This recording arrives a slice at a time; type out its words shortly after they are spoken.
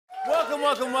Welcome,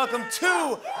 welcome, welcome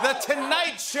to The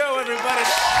Tonight Show, everybody.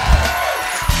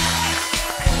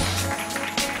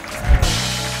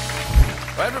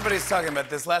 Well, everybody's talking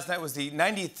about this. Last night was the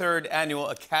 93rd Annual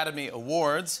Academy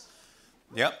Awards.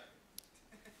 Yep.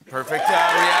 Perfect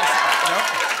reaction.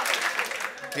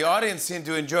 Nope. The audience seemed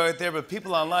to enjoy it there, but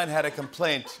people online had a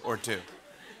complaint or two.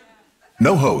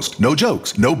 No host, no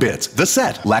jokes, no bits. The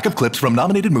set, lack of clips from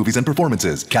nominated movies and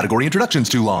performances. Category introductions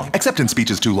too long. Acceptance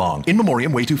speeches too long. In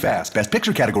memoriam way too fast. Best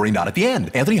picture category not at the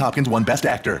end. Anthony Hopkins won best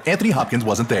actor. Anthony Hopkins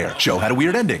wasn't there. Show had a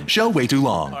weird ending. Show way too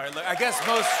long. All right, look, I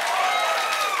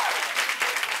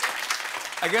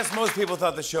guess most people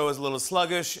thought the show was a little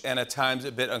sluggish and at times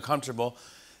a bit uncomfortable.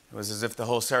 It was as if the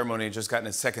whole ceremony had just gotten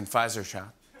a second Pfizer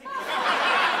shot.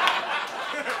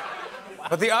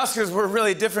 But the Oscars were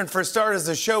really different. For starters,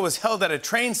 the show was held at a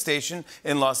train station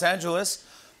in Los Angeles.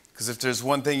 Because if there's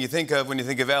one thing you think of when you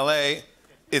think of LA,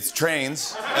 it's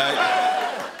trains.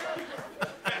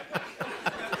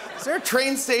 Is there a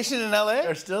train station in LA?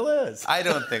 There still is. I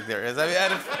don't think there is. I mean,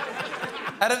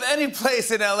 out of any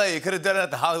place in LA, you could have done it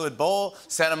at the Hollywood Bowl,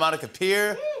 Santa Monica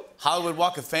Pier, Hollywood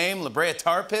Walk of Fame, La Brea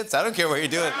Tar Pits. I don't care where you're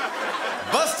doing.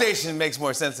 Bus station makes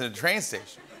more sense than a train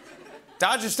station.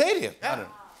 Dodger Stadium. Yeah. I don't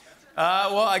know.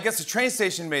 Well, I guess the train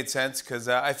station made sense because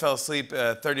I fell asleep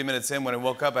 30 minutes in. When I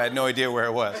woke up, I had no idea where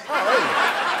it was.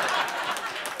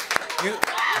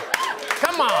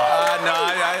 Come on.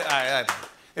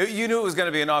 No, you knew it was going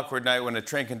to be an awkward night when a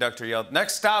train conductor yelled,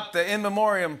 "Next stop, the in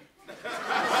memoriam."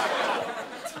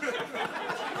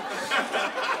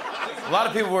 A lot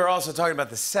of people were also talking about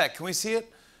the set. Can we see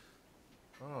it?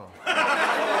 Oh.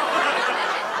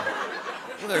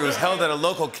 Well, it was held at a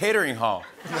local catering hall.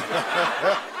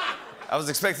 I was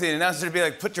expecting the announcer to be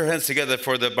like, "Put your hands together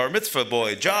for the bar mitzvah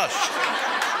boy, Josh."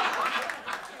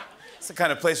 It's the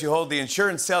kind of place you hold the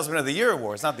Insurance Salesman of the Year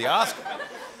awards, not the Oscar.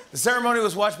 The ceremony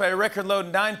was watched by a record low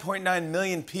 9.9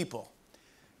 million people.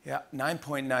 Yeah,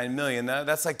 9.9 million.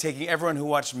 That's like taking everyone who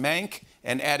watched Mank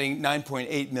and adding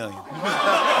 9.8 million.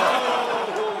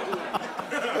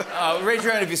 Raise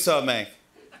your hand if you saw Mank.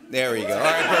 There we go. All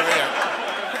right, perfect.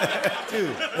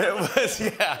 Dude, it was,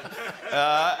 yeah.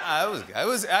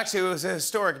 It was a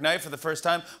historic night for the first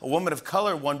time. A woman of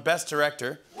color won Best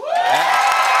Director.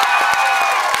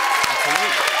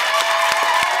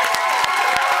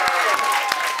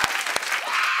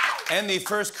 And the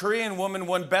first Korean woman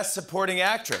won Best Supporting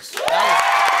Actress. It was great.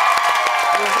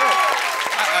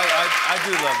 I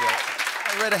do love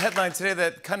that. I read a headline today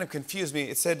that kind of confused me.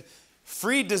 It said,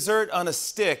 "Free dessert on a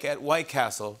stick at White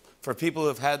Castle for people who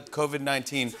have had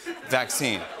COVID-19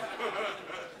 vaccine."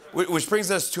 Which brings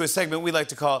us to a segment we like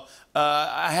to call,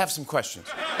 I Have Some Questions.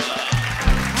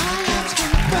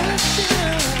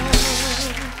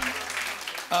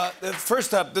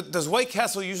 First up, does White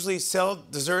Castle usually sell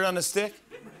dessert on a stick?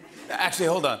 Actually,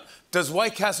 hold on. Does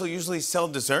White Castle usually sell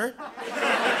dessert?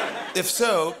 If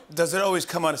so, does it always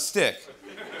come on a stick?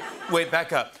 Wait,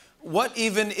 back up. What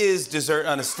even is dessert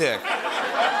on a stick?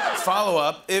 Follow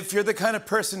up, if you're the kind of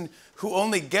person who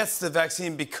only gets the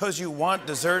vaccine because you want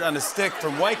dessert on a stick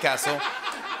from White Castle,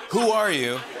 who are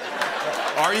you?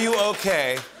 Are you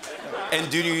okay? And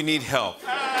do you need help?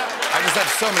 I just have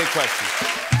so many questions.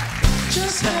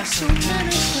 Just have so many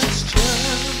questions.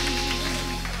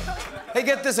 Hey,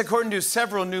 get this. According to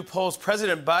several new polls,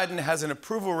 President Biden has an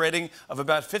approval rating of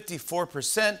about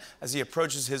 54% as he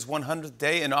approaches his 100th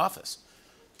day in office.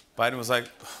 Biden was like,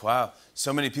 "Wow,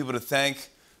 so many people to thank.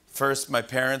 First, my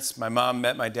parents. My mom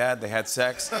met my dad. They had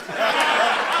sex."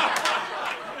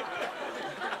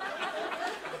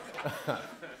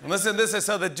 Listen to this. I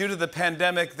saw that due to the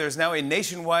pandemic, there's now a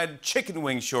nationwide chicken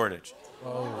wing shortage.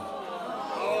 Oh.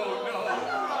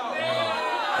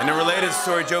 In a related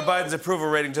story, Joe Biden's approval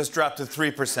rating just dropped to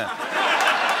 3%.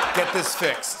 Get this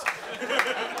fixed.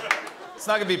 It's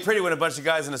not going to be pretty when a bunch of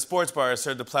guys in a sports bar are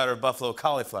served a platter of buffalo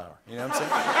cauliflower. You know what I'm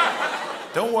saying?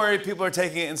 Don't worry, people are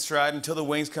taking it in stride. Until the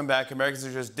wings come back, Americans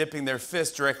are just dipping their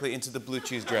fists directly into the blue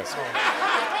cheese dressing.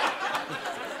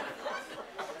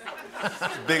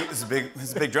 It's a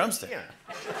big drumstick. Yeah.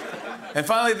 And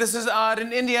finally, this is odd.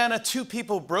 In Indiana, 2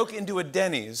 people broke into a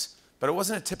Denny's, but it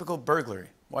wasn't a typical burglary.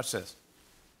 Watch this.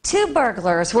 2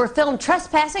 burglars were filmed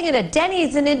trespassing at a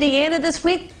Denny's in Indiana this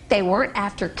week. They weren't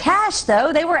after cash,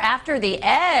 though. They were after the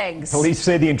eggs. Police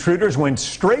say the intruders went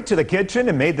straight to the kitchen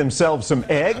and made themselves some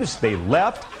eggs. They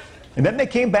left, and then they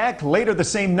came back later the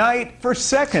same night for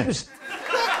seconds.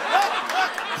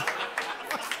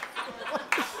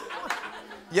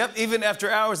 Yep, even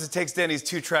after hours, it takes Denny's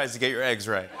 2 tries to get your eggs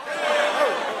right.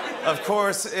 Of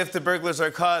course, if the burglars are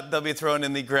caught, they'll be thrown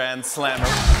in the Grand Slammer.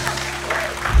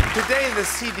 Today, the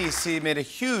CDC made a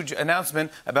huge announcement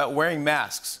about wearing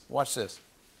masks. Watch this.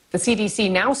 The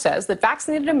CDC now says that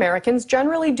vaccinated Americans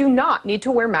generally do not need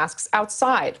to wear masks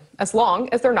outside, as long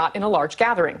as they're not in a large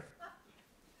gathering.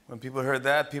 When people heard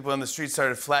that, people on the street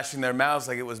started flashing their mouths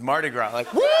like it was Mardi Gras,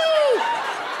 like, woo!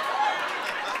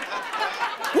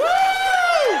 Woo!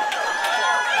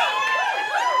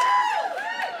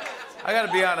 I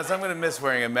gotta be honest, I'm gonna miss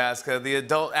wearing a mask. The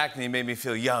adult acne made me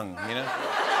feel young, you know?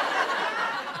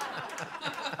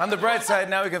 On the bright side,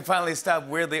 now we can finally stop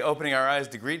weirdly opening our eyes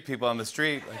to greet people on the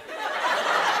street. Like...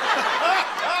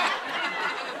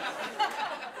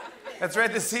 That's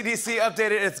right, the CDC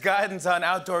updated its guidance on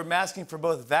outdoor masking for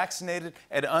both vaccinated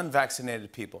and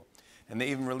unvaccinated people. And they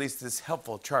even released this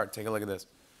helpful chart. Take a look at this.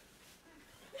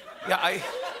 Yeah,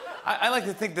 I like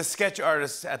to think the sketch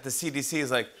artist at the CDC is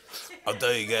like, I'll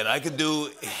tell you again, I can do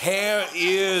hair,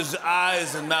 ears,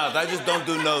 eyes, and mouth. I just don't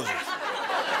do noses.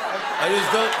 I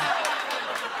just don't...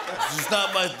 It's just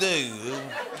not my thing.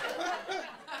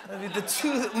 I mean, the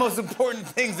two most important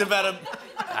things about a...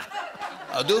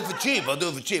 I'll do it for cheap. I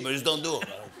just don't do it.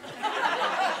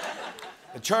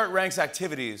 The chart ranks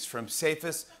activities from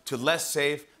safest to less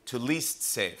safe to least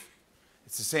safe.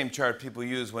 It's the same chart people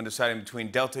use when deciding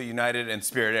between Delta, United, and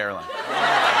Spirit Airlines.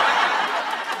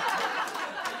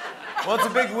 Well, it's a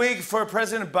big week for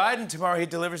President Biden. Tomorrow he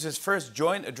delivers his first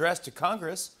joint address to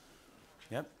Congress.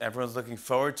 Yep, everyone's looking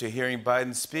forward to hearing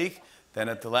Biden speak. Then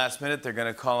at the last minute, they're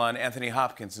going to call on Anthony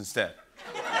Hopkins instead.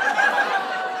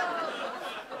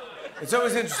 It's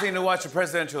always interesting to watch a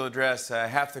presidential address.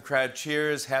 Half the crowd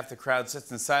cheers, half the crowd sits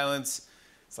in silence.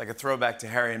 It's like a throwback to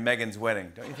Harry and Meghan's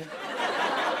wedding, don't you think?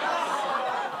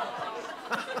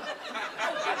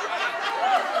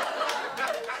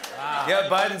 Yeah,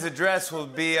 Biden's address will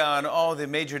be on all the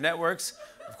major networks.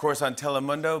 Of course, on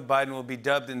Telemundo, Biden will be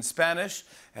dubbed in Spanish,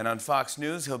 and on Fox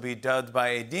News, he'll be dubbed by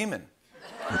a demon.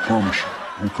 I promise you,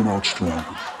 we'll come out stronger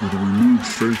with a renewed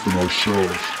faith in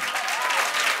ourselves.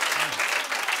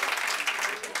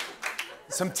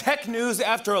 Some tech news.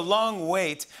 After a long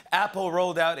wait, Apple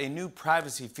rolled out a new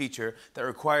privacy feature that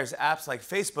requires apps like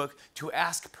Facebook to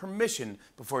ask permission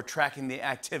before tracking the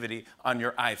activity on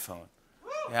your iPhone.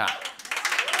 Yeah.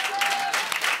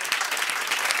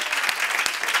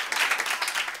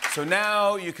 So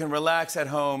now you can relax at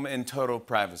home in total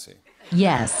privacy.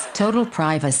 Yes, total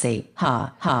privacy.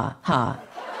 Ha, ha, ha.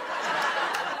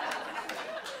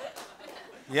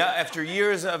 Yeah, after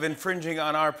years of infringing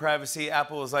on our privacy,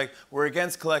 Apple was like, we're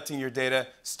against collecting your data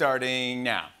starting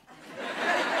now.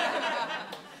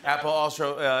 Apple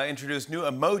also introduced new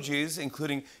emojis,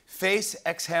 including face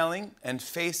exhaling and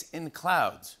face in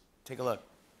clouds. Take a look.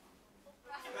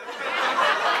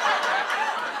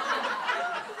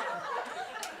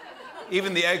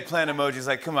 Even the eggplant emoji is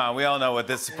like, come on, we all know what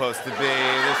this is supposed to be.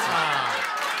 This is...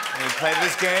 You play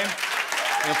this game?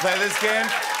 You play this game?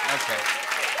 Okay.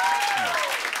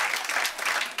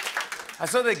 I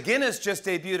saw that Guinness just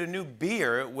debuted a new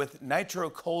beer with nitro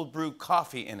cold brew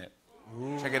coffee in it.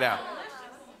 Ooh. Check it out.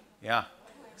 Yeah.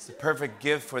 It's the perfect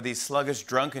gift for the sluggish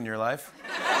drunk in your life.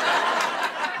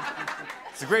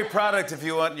 It's a great product if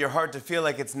you want your heart to feel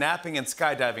like it's napping and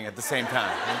skydiving at the same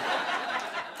time.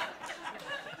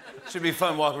 Should be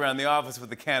fun walking around the office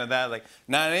with a can of that, like,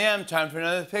 9 a.m., time for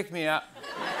another pick-me-up.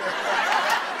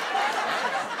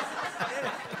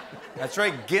 That's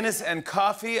right, Guinness and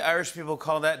coffee. Irish people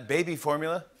call that baby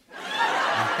formula.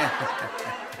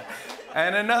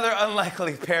 And another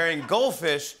unlikely pairing,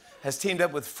 Goldfish has teamed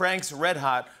up with Frank's Red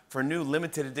Hot for new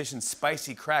limited edition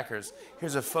spicy crackers.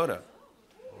 Here's a photo.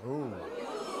 Ooh.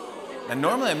 And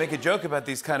normally I make a joke about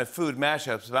these kind of food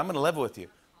mashups, but I'm gonna level with you.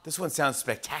 This one sounds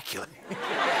spectacular.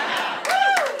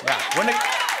 Yeah,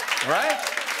 right?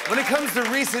 When it comes to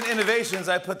recent innovations,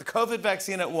 I put the COVID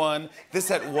vaccine at 1, this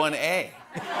at 1A.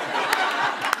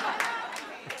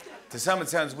 To some, it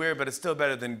sounds weird, but it's still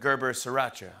better than Gerber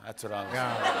Sriracha. That's what I'm saying.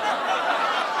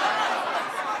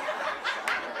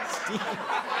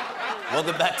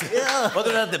 Welcome back to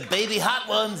the baby hot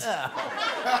ones.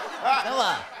 Come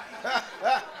on.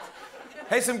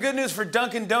 Hey, some good news for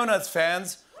Dunkin' Donuts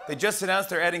fans. They just announced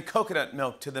they're adding coconut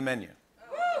milk to the menu.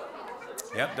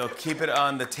 Yep, they'll keep it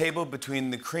on the table between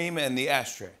the cream and the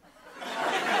ashtray.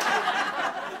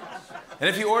 And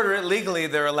if you order it legally,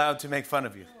 they're allowed to make fun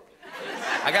of you.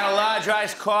 I got a large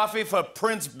iced coffee for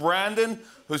Prince Brandon,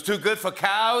 who's too good for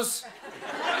cows.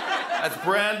 That's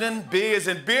Brandon. B is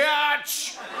in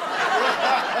biatch.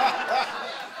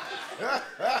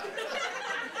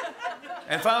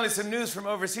 And finally, some news from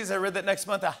overseas. I read that next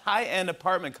month, a high-end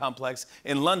apartment complex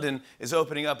in London is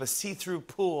opening up a see-through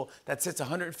pool that sits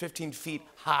 115 feet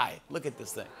high. Look at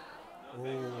this thing.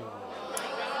 Ooh.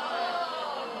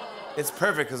 It's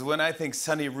perfect, because when I think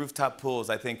sunny rooftop pools,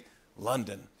 I think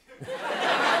London.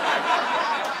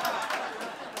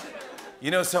 You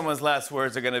know someone's last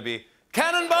words are gonna be,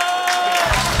 cannonball!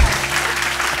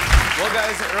 Well,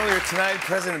 guys, earlier tonight,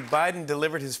 President Biden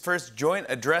delivered his first joint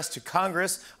address to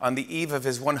Congress on the eve of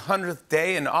his 100th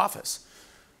day in office.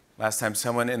 Last time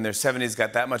someone in their 70s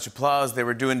got that much applause, they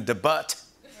were doing debut.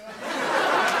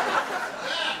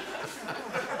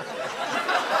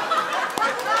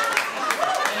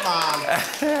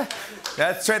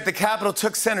 That's right, the Capitol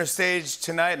took center stage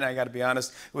tonight, and I gotta be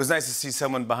honest, it was nice to see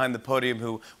someone behind the podium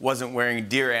who wasn't wearing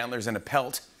deer antlers and a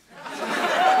pelt. You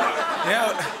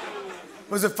know, it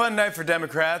was a fun night for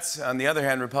Democrats. On the other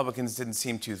hand, Republicans didn't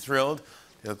seem too thrilled.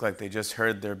 They looked like they just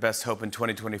heard their best hope in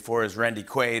 2024 is Randy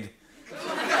Quaid.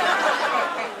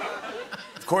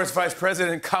 Of course, Vice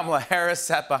President Kamala Harris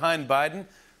sat behind Biden.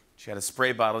 She had a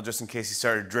spray bottle just in case he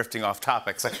started drifting off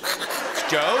topics. Like,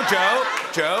 Joe.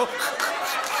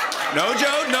 No,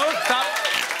 Joe, no, stop.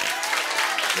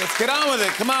 Let's get on with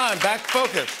it. Come on, back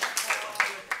focus.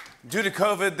 Due to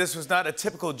COVID, this was not a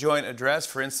typical joint address.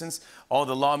 For instance, all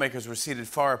the lawmakers were seated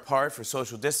far apart for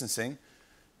social distancing,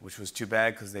 which was too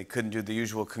bad because they couldn't do the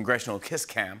usual congressional kiss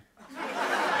cam.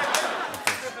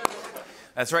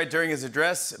 That's right, during his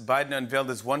address, Biden unveiled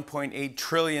his $1.8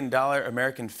 trillion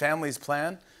American Families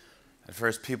Plan. At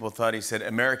first, people thought he said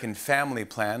American Family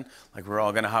Plan, like we're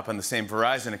all gonna hop on the same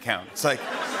Verizon account. It's like,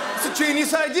 it's a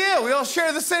genius idea. We all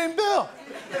share the same bill.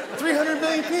 300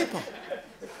 million people.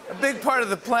 A big part of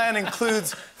the plan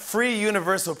includes free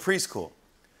universal preschool.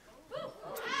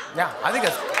 Yeah, I think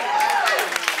that's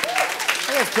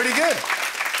pretty good.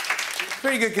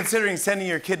 Pretty good considering sending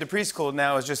your kid to preschool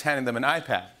now is just handing them an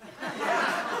iPad.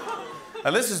 Now,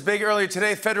 this was big earlier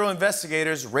today. Federal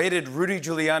investigators raided Rudy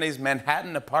Giuliani's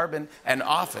Manhattan apartment and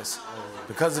office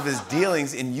because of his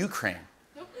dealings in Ukraine.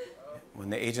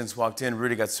 When the agents walked in,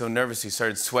 Rudy got so nervous he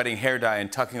started sweating hair dye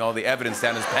and tucking all the evidence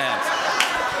down his pants.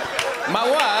 My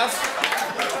wife.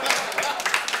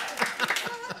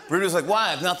 Rudy was like, why?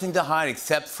 I have nothing to hide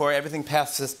except for everything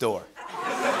past this door.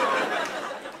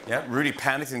 Yeah, Rudy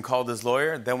panicked and called his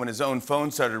lawyer. Then when his own phone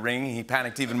started ringing, he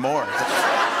panicked even more.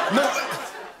 No.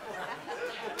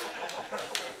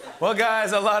 Well,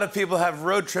 guys, a lot of people have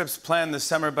road trips planned this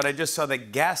summer, but I just saw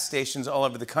that gas stations all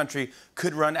over the country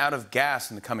could run out of gas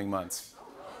in the coming months.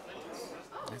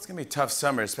 It's gonna be a tough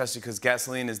summer, especially because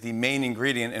gasoline is the main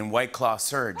ingredient in White Claw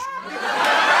Surge.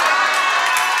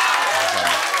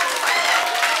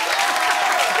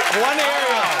 One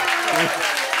area.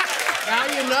 Now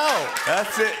you know.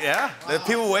 That's it, yeah. The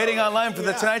people waiting online for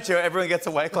the Tonight Show, everyone gets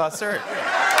a White Claw Surge.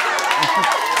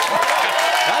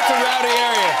 That's a rowdy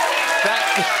area.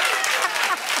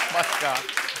 My God.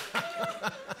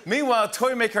 Meanwhile,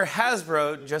 toy maker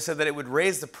Hasbro just said that it would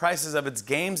raise the prices of its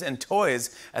games and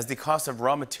toys as the cost of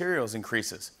raw materials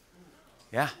increases.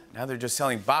 Yeah, now they're just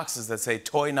selling boxes that say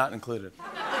toy not included.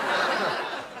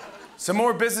 Some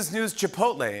more business news.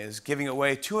 Chipotle is giving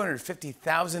away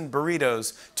 250,000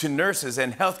 burritos to nurses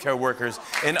and healthcare workers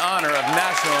in honor of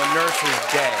National Nurses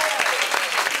Day.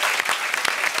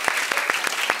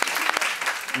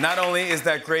 Not only is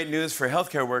that great news for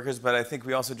healthcare workers, but I think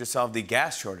we also just solved the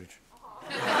gas shortage.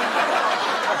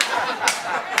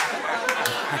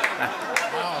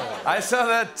 I saw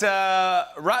that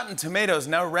Rotten Tomatoes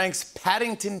now ranks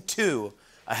Paddington 2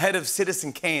 ahead of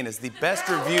Citizen Kane as the best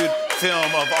reviewed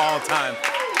film of all time.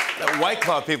 The White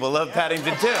Claw people love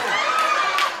Paddington 2.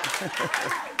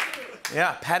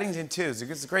 Yeah, Paddington 2.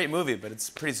 It's a great movie, but it's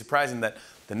pretty surprising that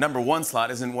the #1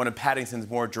 slot isn't one of Paddington's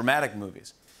more dramatic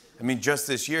movies. I mean, just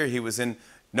this year, he was in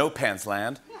No Pants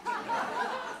Land.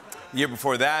 The year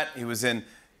before that, he was in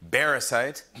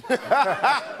Parasite. That's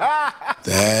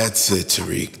it,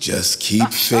 Tariq. Just keep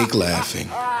fake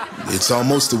laughing. It's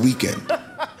almost the weekend.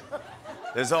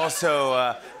 There's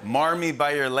also Marmy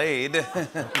by Your Laid.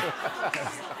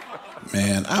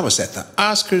 Man, I was at the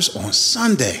Oscars on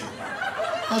Sunday.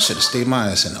 I should have stayed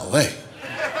my ass in L.A.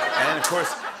 And, of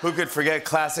course, who could forget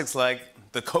classics like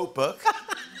The Coat Book?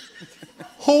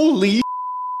 Holy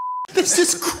this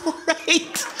is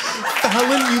great!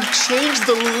 Fallon, you've changed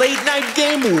the late night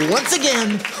game once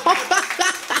again.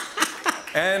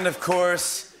 And, of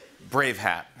course,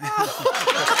 Braveheart.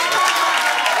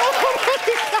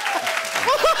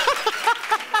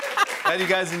 How do you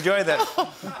guys enjoy that?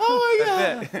 Oh my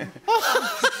God.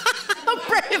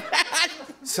 Braveheart.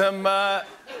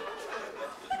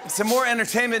 Some more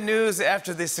entertainment news.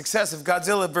 After the success of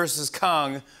Godzilla vs.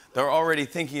 Kong, they're already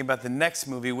thinking about the next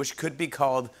movie, which could be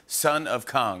called Son of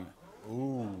Kong.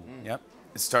 Ooh. Yep.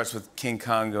 It starts with King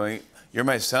Kong going, "You're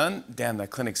my son? Damn,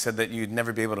 that clinic said that you'd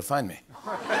never be able to find me."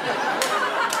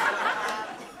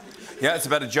 Yeah, it's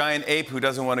about a giant ape who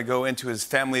doesn't want to go into his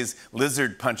family's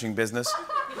lizard punching business.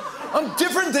 I'm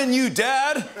different than you,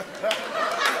 Dad!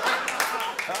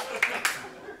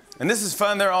 And this is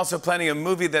fun. They're also planning a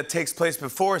movie that takes place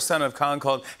before Son of Kong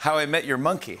called How I Met Your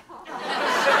Monkey.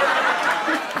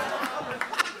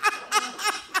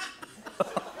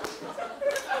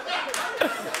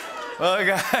 Well,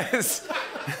 guys.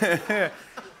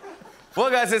 Well,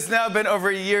 guys, it's now been over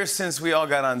a year since we all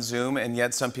got on Zoom, and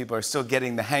yet some people are still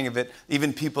getting the hang of it,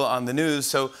 even people on the news.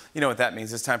 So, you know what that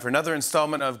means. It's time for another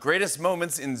installment of Greatest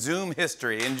Moments in Zoom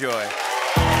History. Enjoy.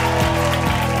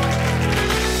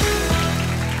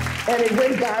 And it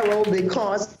went viral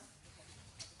because...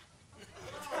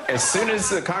 As soon as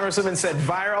the Congresswoman said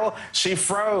viral, she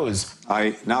froze.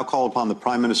 I now call upon the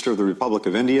Prime Minister of the Republic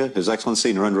of India, His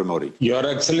Excellency Narendra Modi. Your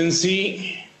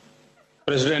Excellency,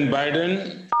 President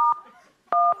Biden,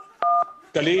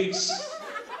 colleagues,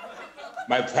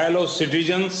 my fellow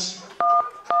citizens.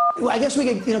 Well, I guess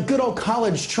we could, good old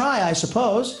college try, I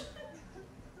suppose.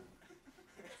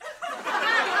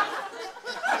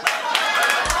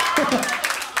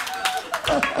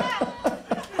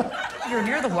 You're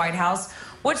near the White House.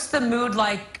 What's the mood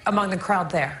like among the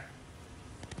crowd there?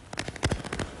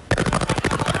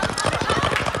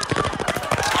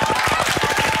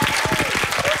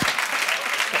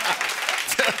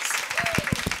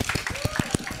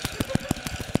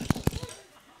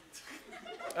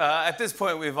 At this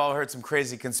point, we've all heard some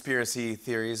crazy conspiracy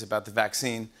theories about the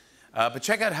vaccine. But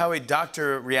check out how a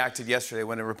doctor reacted yesterday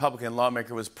when a Republican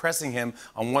lawmaker was pressing him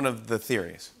on one of the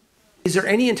theories. Is there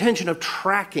any intention of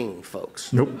tracking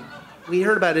folks? Nope. We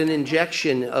heard about an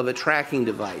injection of a tracking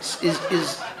device. Is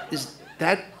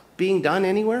that being done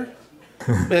anywhere?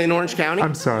 In Orange County?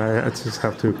 I'm sorry, I just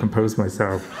have to compose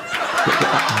myself.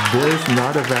 There's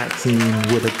not a vaccine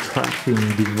with a tracking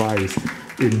device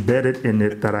embedded in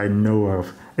it that I know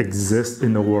of exists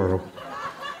in the world.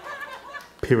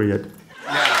 Period.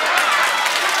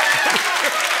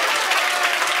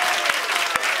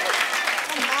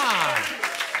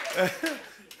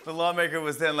 The lawmaker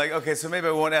was then like, okay, so maybe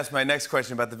I won't ask my next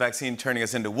question about the vaccine turning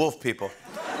us into wolf people.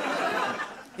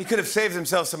 He could have saved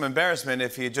himself some embarrassment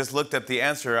if he had just looked up the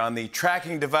answer on the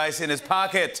tracking device in his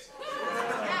pocket.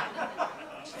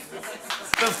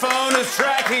 The phone is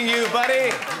tracking you, buddy.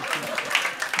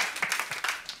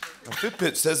 A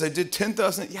Fitbit says I did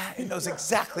 10,000. Yeah, it knows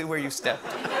exactly where you stepped.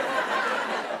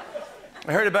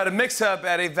 I heard about a mix-up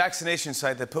at a vaccination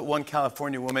site that put one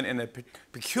California woman in a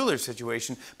peculiar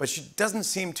situation, but she doesn't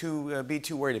seem to be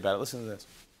too worried about it. Listen to this.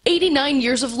 89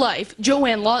 years of life,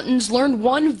 Joanne Lawton's learned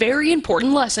one very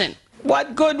important lesson.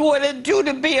 What good would it do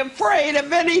to be afraid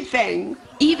of anything?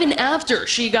 Even after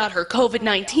she got her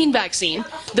COVID-19 vaccine,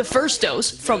 the first dose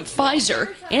from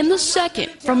Pfizer and the second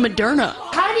from Moderna.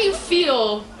 How do you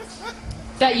feel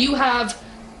that you have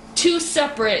two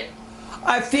separate...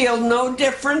 I feel no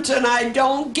different and I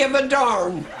don't give a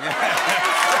darn. That's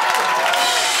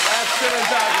what I'm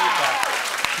talking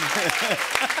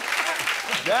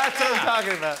about. That's what I'm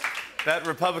talking about. That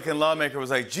Republican lawmaker was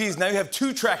like, geez, now you have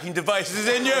two tracking devices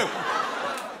in you.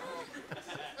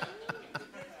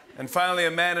 And finally,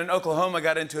 a man in Oklahoma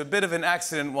got into a bit of an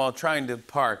accident while trying to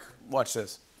park. Watch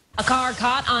this. A car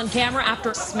caught on camera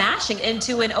after smashing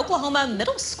into an Oklahoma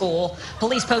middle school.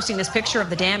 Police posting this picture of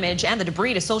the damage and the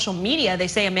debris to social media. They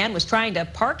say a man was trying to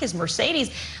park his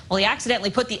Mercedes. Well, he accidentally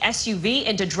put the SUV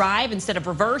into drive instead of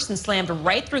reverse and slammed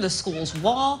right through the school's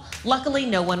wall. Luckily,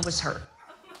 no one was hurt.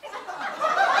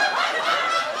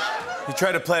 He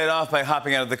tried to play it off by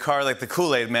hopping out of the car like the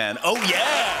Kool-Aid man. Oh,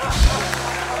 yeah!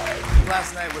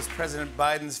 Last night was President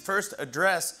Biden's first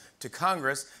address to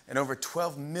Congress, and over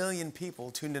 12 million people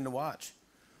tuned in to watch.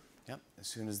 Yep. As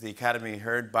soon as the Academy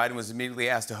heard, Biden was immediately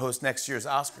asked to host next year's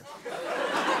Oscars.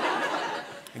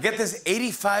 And get this,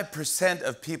 85%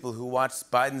 of people who watched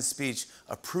Biden's speech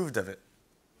approved of it.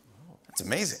 That's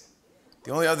amazing.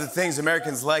 The only other things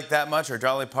Americans like that much are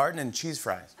Dolly Parton and cheese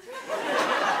fries.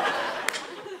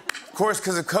 Of course,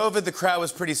 because of COVID, the crowd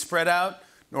was pretty spread out.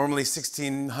 Normally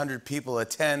 1,600 people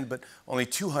attend, but only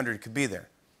 200 could be there.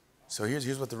 So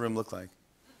here's what the room looked like.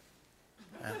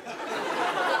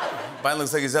 Biden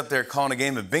looks like he's up there calling a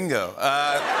game of bingo.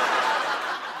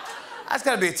 That's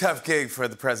got to be a tough gig for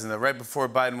the president. Right before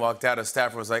Biden walked out, a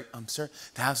staffer was like, sir,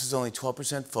 the house is only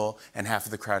 12% full and half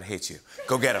of the crowd hates you.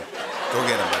 Go get him. Go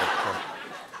get him, buddy. Go.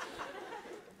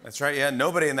 That's right, yeah.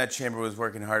 Nobody in that chamber was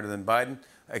working harder than Biden,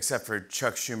 except for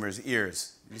Chuck Schumer's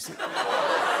ears. You see?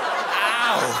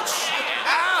 Ouch!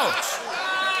 Ouch!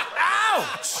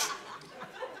 Ouch!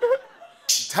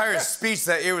 Entire speech,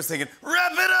 that ear was thinking,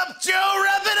 wrap it up, Joe,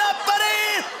 wrap it up,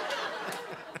 buddy!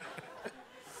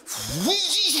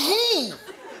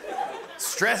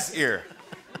 stress ear.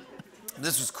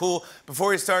 This was cool.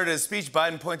 Before he started his speech,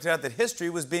 Biden pointed out that history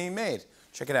was being made.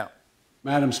 Check it out.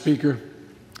 Madam Speaker,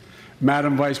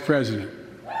 Madam Vice President.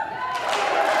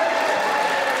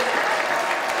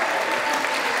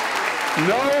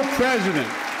 No president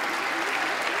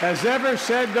has ever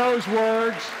said those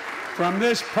words from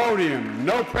this podium.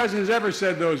 No president has ever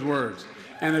said those words.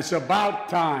 And it's about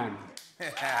time.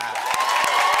 That's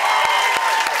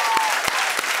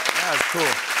cool.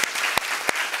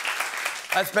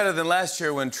 That's better than last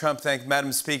year when Trump thanked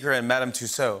Madam Speaker and Madame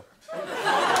Tussauds.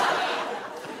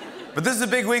 But this is a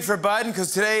big week for Biden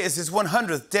because today is his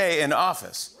 100th day in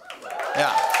office.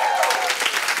 Yeah.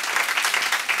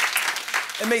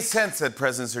 It makes sense that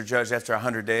presidents are judged after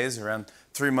 100 days. Around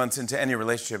 3 months into any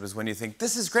relationship is when you think,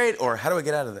 this is great, or how do I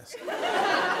get out of this?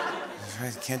 I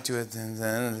can't do it,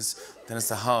 then it's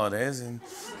the holidays, and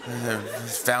then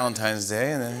it's Valentine's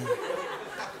Day, and then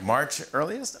March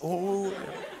earliest? Ooh.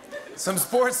 Some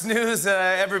sports news.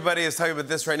 Everybody is talking about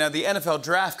this right now. The NFL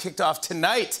draft kicked off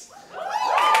tonight.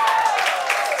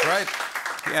 Right.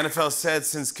 The NFL said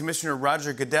since Commissioner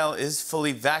Roger Goodell is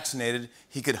fully vaccinated,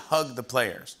 he could hug the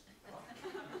players.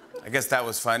 I guess that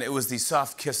was fun. It was the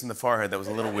soft kiss in the forehead that was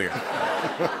a little weird.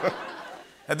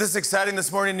 This is exciting.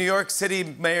 This morning, New York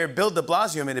City Mayor Bill de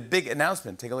Blasio made a big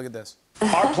announcement. Take a look at this.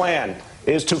 Our plan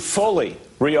is to fully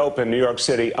reopen New York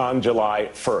City on July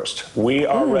 1st. We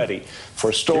are ready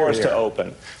for stores to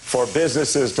open, for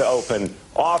businesses to open,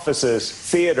 offices,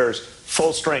 theaters,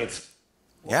 full strength.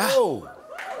 Yeah. Whoa.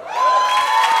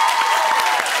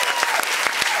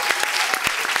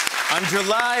 On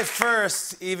July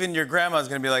 1st, even your grandma's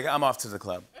gonna be like, I'm off to the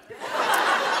club.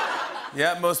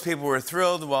 Yeah, most people were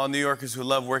thrilled, while New Yorkers who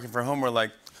love working from home were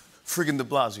like, friggin' de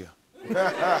Blasio.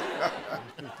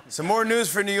 Some more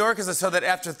news for New Yorkers. I saw that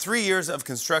after 3 years of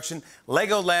construction,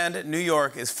 Legoland New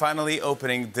York is finally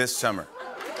opening this summer.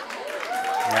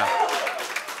 Yeah.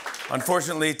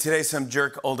 Unfortunately, today some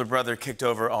jerk older brother kicked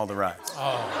over all the rides.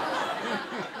 Oh.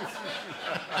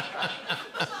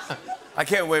 I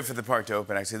can't wait for the park to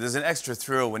open, actually. There's an extra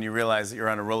thrill when you realize that you're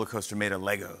on a roller coaster made of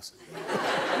Legos.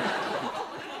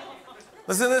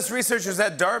 Listen to this. Researchers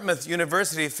at Dartmouth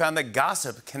University found that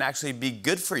gossip can actually be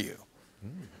good for you.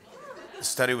 The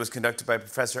study was conducted by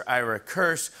Professor Ira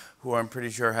Kirsch, who I'm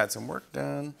pretty sure had some work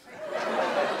done.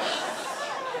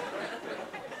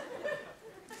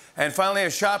 And finally,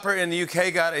 a shopper in the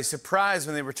UK got a surprise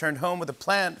when they returned home with a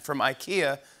plant from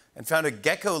IKEA and found a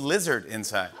gecko lizard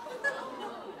inside.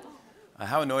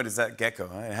 How annoyed is that gecko?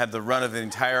 Huh? It had the run of the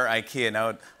entire IKEA, now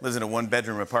it lives in a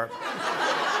one-bedroom apartment.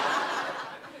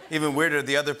 Even weirder,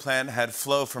 the other plant had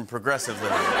Flo from Progressive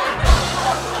living.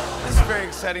 This is very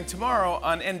exciting. Tomorrow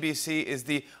on NBC is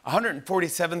the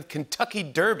 147th Kentucky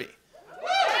Derby.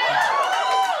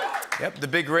 Yep, the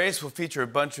big race will feature a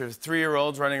bunch of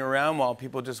 3-year-olds running around while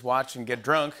people just watch and get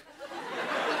drunk.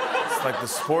 It's like the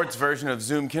sports version of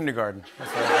Zoom kindergarten.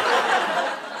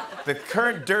 The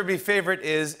current Derby favorite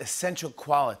is Essential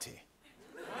Quality.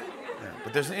 Yeah,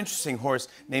 but there's an interesting horse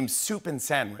named Soup and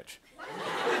Sandwich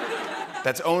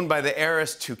that's owned by the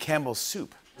heiress to Campbell's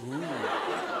Soup. Ooh.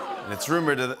 And it's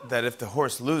rumored that if the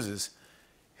horse loses,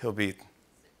 he'll be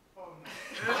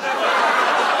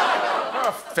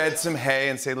fed some hay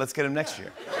and say, let's get him next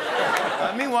year.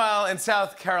 Meanwhile, in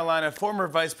South Carolina, former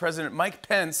Vice President Mike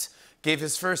Pence gave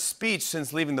his first speech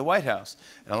since leaving the White House.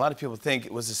 And a lot of people think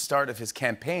it was the start of his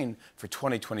campaign for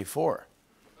 2024.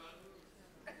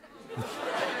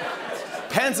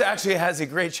 Pence actually has a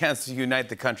great chance to unite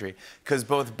the country because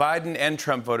both Biden and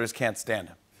Trump voters can't stand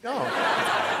him.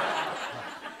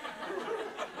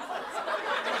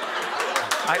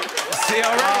 See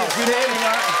already.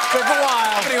 Took a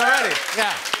while. Already.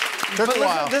 Yeah. Took a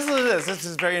while. Listen to this. This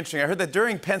is very interesting. I heard that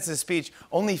during Pence's speech,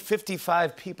 only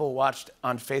 55 people watched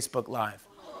on Facebook Live.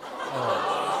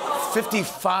 Oh.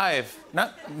 55,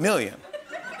 not million.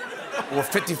 Or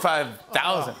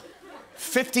 55,000.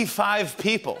 55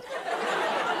 people.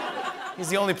 He's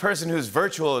the only person whose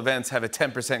virtual events have a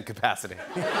 10% capacity.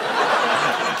 55.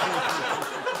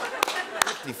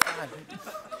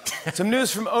 Some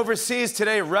news from overseas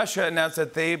today. Russia announced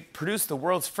that they produced the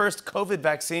world's first COVID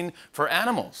vaccine for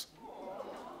animals.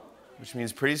 Which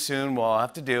means pretty soon we'll all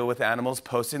have to deal with animals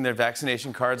posting their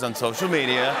vaccination cards on social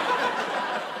media.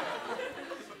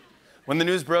 When the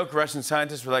news broke, Russian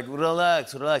scientists were like,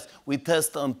 relax, relax. We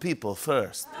test on people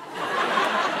first.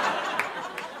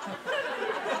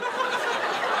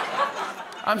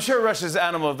 I'm sure Russia's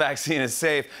animal vaccine is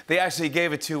safe. They actually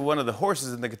gave it to one of the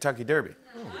horses in the Kentucky Derby.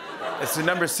 It's the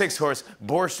number 6 horse,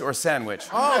 Borscht or Sandwich.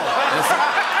 Oh.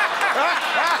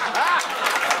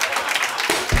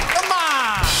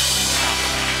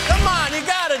 Come on, you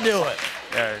gotta do it.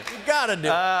 You gotta do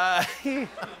it.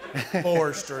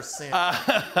 Borscht or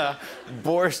sandwich.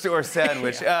 Borscht or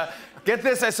sandwich. Get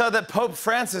this, I saw that Pope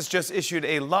Francis just issued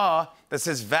a law that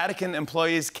says Vatican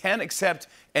employees can't accept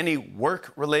any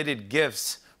work-related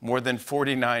gifts more than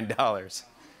 $49.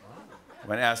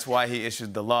 When asked why he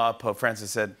issued the law, Pope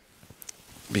Francis said,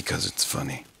 "Because it's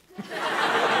funny."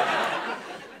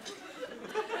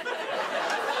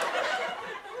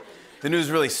 The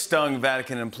news really stung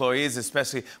Vatican employees,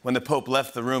 especially when the Pope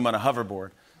left the room on a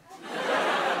hoverboard.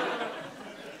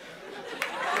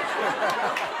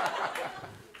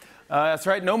 That's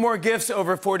right, no more gifts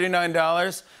over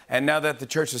 $49. And now that the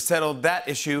church has settled that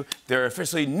issue, there are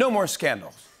officially no more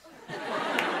scandals.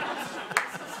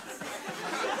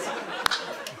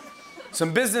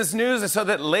 Some business news, I saw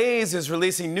that Lay's is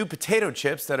releasing new potato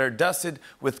chips that are dusted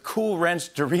with Cool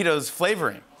Ranch Doritos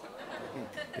flavoring.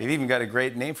 They've even got a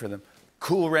great name for them,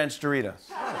 Cool Ranch Doritos.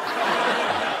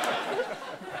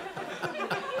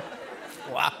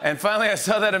 Wow. And finally, I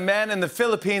saw that a man in the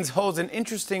Philippines holds an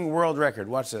interesting world record.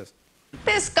 Watch this.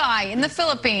 This guy in the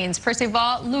Philippines,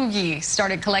 Percival Lugi,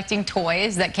 started collecting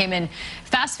toys that came in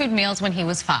fast food meals when he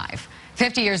was 5.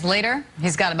 50 years later,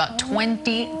 he's got about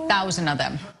 20,000 of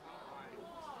them.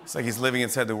 It's like he's living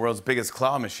inside the world's biggest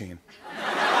claw machine.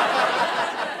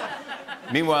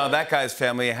 Meanwhile, that guy's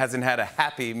family hasn't had a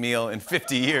Happy Meal in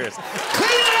 50 years.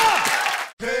 Clean